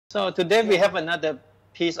So today we have another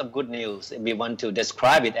piece of good news. We want to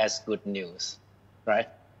describe it as good news, right?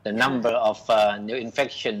 The number of new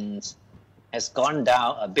infections has gone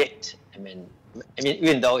down a bit. I mean,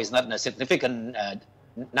 even though it's not a significant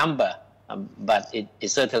number, but it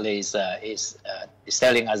certainly is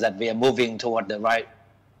telling us that we are moving toward the right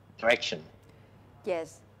direction.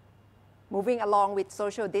 Yes, moving along with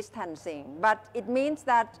social distancing. But it means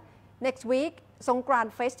that next week,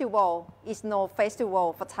 Songkran festival is no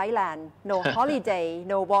festival for Thailand, no holiday,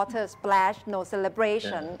 no water splash, no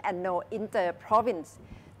celebration, and no inter-province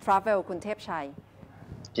travel, Kunthepchai.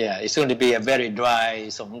 Yeah, it's going to be a very dry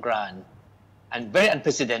Songkran and very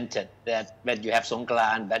unprecedented that when you have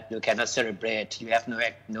Songkran, but you cannot celebrate, you have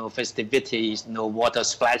no festivities, no water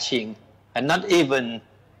splashing, and not even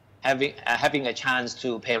having a chance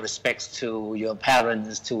to pay respects to your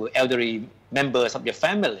parents, to elderly members of your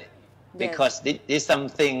family. Because this is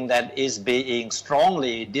something that is being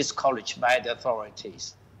strongly discouraged by the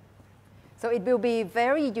authorities. So it will be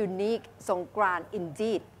very unique Songkran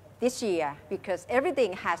indeed this year, because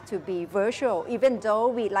everything has to be virtual, even though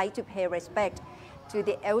we like to pay respect to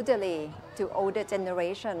the elderly, to older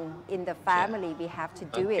generation in the family, we have to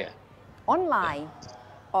do it online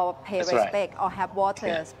or pay respect or have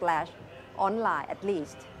water splash online at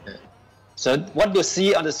least. So what you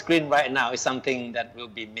see on the screen right now is something that will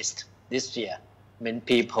be missed this year. I mean,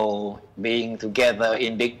 people being together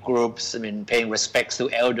in big groups, I mean, paying respects to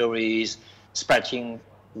elderlies, splashing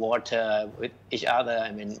water with each other.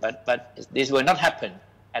 I mean, but this will not happen.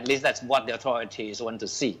 At least that's what the authorities want to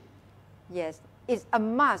see. Yes, it's a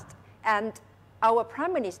must. And our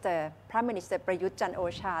Prime Minister Prayut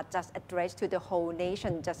Chan-o-cha, just addressed to the whole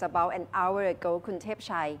nation just about an hour ago,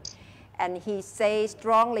 Kunthepchai, and he says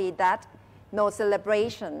strongly that no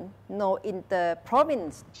celebration, no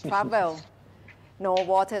inter-province travel, no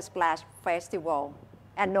water splash festival,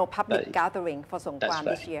 and no public gathering for Songkran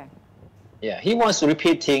this year. Yeah, he was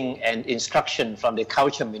repeating an instruction from the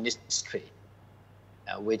Culture Ministry,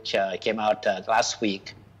 which came out last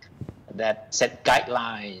week, that set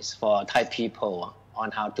guidelines for Thai people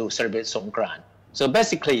on how to celebrate Songkran. So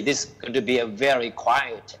basically, this is going to be a very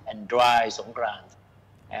quiet and dry Songkran,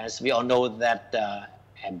 as we all know that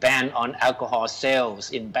a ban on alcohol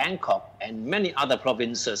sales in Bangkok and many other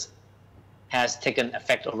provinces has taken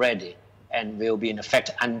effect already and will be in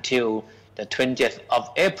effect until the 20th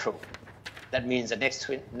of April. That means the next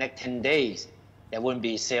 10 days, there won't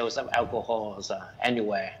be sales of alcohols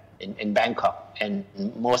anywhere in Bangkok and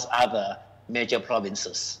most other major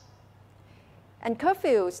provinces. And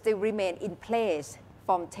curfew still remain in place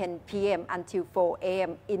from 10 p.m. until 4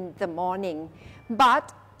 a.m. in the morning.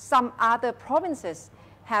 But some other provinces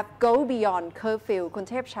have go beyond curfew,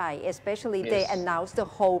 Kunthepchai, especially they announced the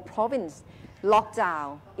whole province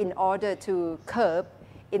lockdown in order to curb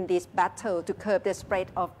in this battle, to curb the spread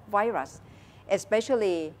of virus,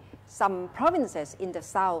 especially some provinces in the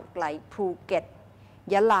south like Phuket,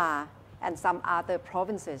 Yala, and some other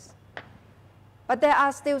provinces. But there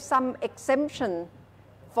are still some exemptions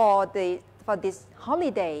for this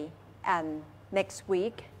holiday and next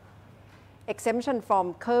week. Exemption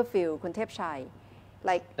from curfew, Kunthepchai.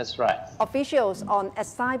 Like that's right. Officials on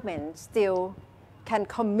assignment still can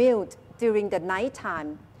commute during the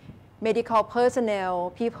nighttime. Medical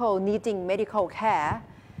personnel, people needing medical care,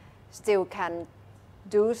 still can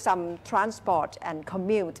do some transport and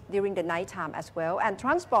commute during the nighttime as well. And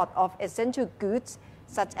transport of essential goods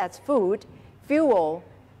such as food, fuel,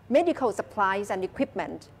 medical supplies and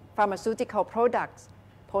equipment, pharmaceutical products,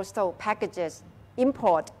 postal packages,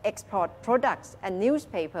 import, export products, and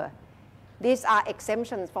newspaper. These are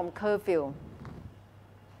exemptions from curfew.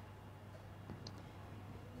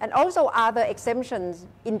 And also other exemptions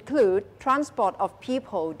include transport of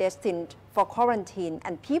people destined for quarantine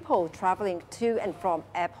and people traveling to and from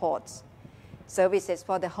airports, services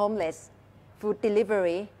for the homeless, food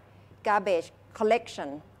delivery, garbage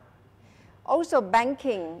collection. Also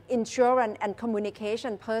banking, insurance and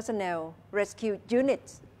communication personnel, rescue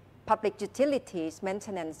units, public utilities,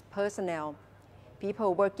 maintenance personnel,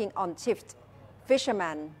 people working on shift,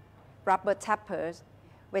 fishermen, rubber tappers,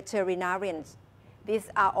 veterinarians. These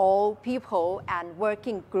are all people and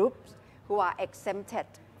working groups who are exempted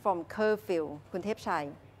from curfew,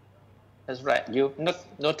 Kunthepchai. That's right. You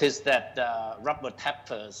notice that rubber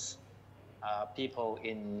tappers are people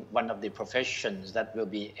in one of the professions that will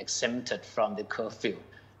be exempted from the curfew.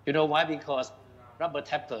 You know why? Because rubber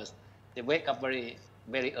tappers, they wake up very,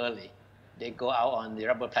 very early. They go out on the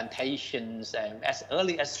rubber plantations as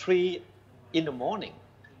early as 3 in the morning.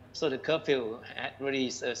 So the curfew had really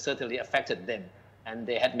certainly affected them. And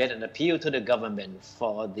they had made an appeal to the government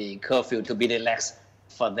for the curfew to be relaxed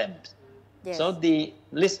for them. Yes. So the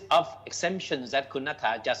list of exemptions that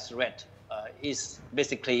Kunata just read is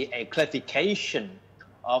basically a clarification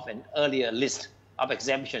of an earlier list of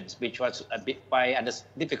exemptions, which was a bit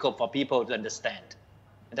difficult for people to understand.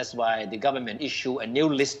 And that's why the government issued a new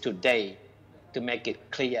list today to make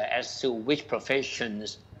it clear as to which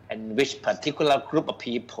professions and which particular group of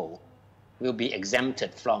people will be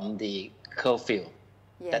exempted from the curfew.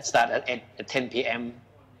 Yes. That starts at 10 p.m.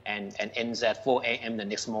 and ends at 4 a.m. the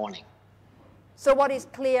next morning. So what is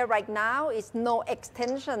clear right now is no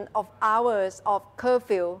extension of hours of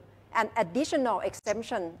curfew and additional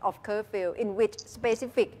exemption of curfew in which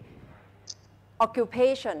specific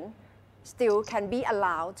occupation still can be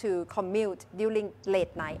allowed to commute during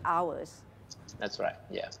late night hours. That's right,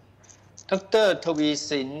 yeah. Dr.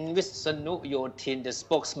 Tawisin Vissanuyotin, the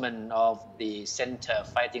spokesman of the Center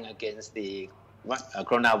Fighting Against the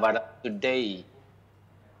Coronavirus today,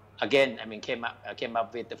 again, came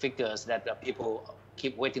up with the figures that people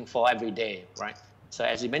keep waiting for every day, right? So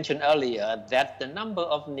as you mentioned earlier, that the number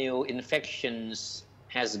of new infections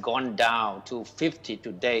has gone down to 50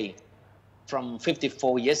 today from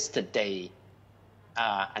 54 yesterday.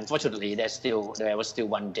 Unfortunately, there was still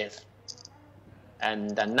one death.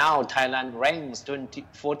 And now Thailand ranks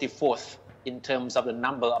 44th in terms of the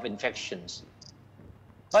number of infections.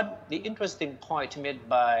 But the interesting point made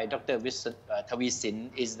by Dr.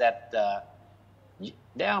 Tawisin is that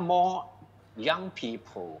there are more young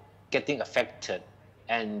people getting affected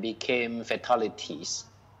and became fatalities.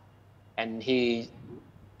 And he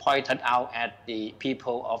pointed out at the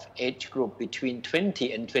people of age group between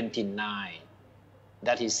 20 and 29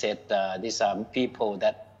 that he said these are people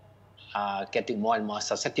that are getting more and more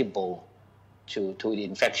susceptible to the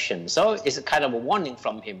infection. So it's a kind of a warning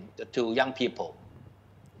from him to young people.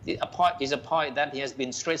 It's a point that he has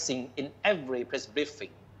been stressing in every press briefing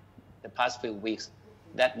the past few weeks,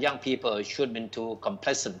 that young people shouldn't be too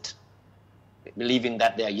complacent, believing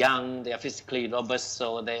that they are young, they are physically robust,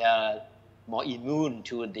 so they are more immune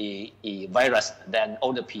to the virus than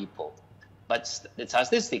older people. But the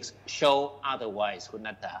statistics show otherwise,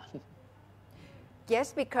 Kunata.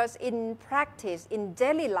 Yes, because in practice, in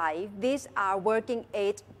daily life, these are working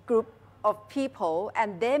age group of people,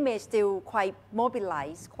 and they may still quite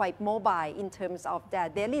mobilized, quite mobile in terms of their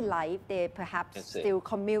daily life. They perhaps still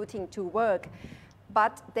commuting to work,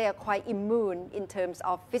 but they are quite immune in terms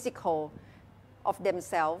of physical of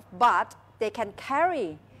themselves, but they can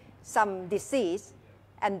carry some disease,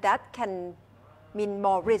 and that can mean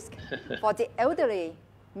more risk for the elderly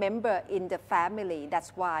member in the family.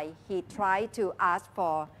 That's why he tried to ask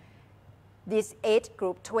for this age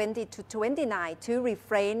group 20 to 29 to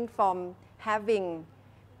refrain from having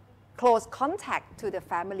close contact to the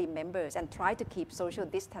family members and try to keep social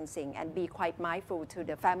distancing and be quite mindful to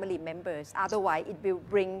the family members. Otherwise, it will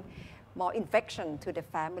bring more infection to the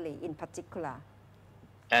family in particular.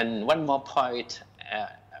 And one more point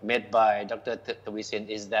made by Dr. Tawisin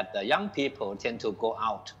is that the young people tend to go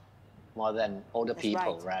out more than older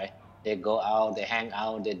people, right? They go out, they hang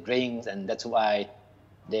out, they drink, and that's why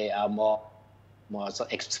they are more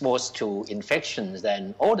exposed to infections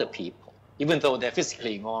than older people, even though they're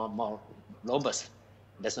physically more robust.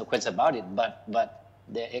 There's no question about it, but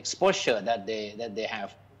the exposure that they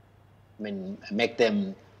have, make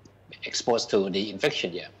them exposed to the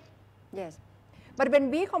infection, yeah. Yes, but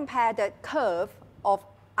when we compare the curve of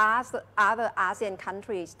other ASEAN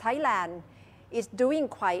countries, Thailand is doing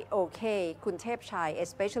quite okay, Kuntepchai,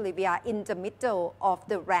 especially we are in the middle of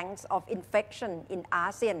the ranks of infection in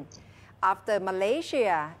ASEAN. After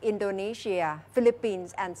Malaysia, Indonesia,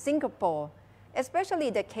 Philippines, and Singapore,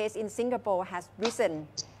 especially the case in Singapore has risen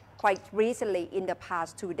quite recently in the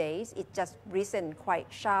past 2 days. It just risen quite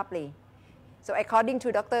sharply. So according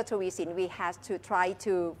to Dr. Tawisin, we have to try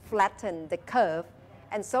to flatten the curve.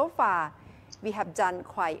 And so far, we have done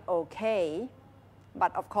quite okay.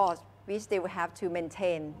 But of course, we still have to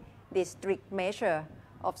maintain this strict measure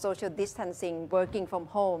of social distancing, working from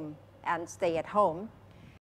home, and stay at home.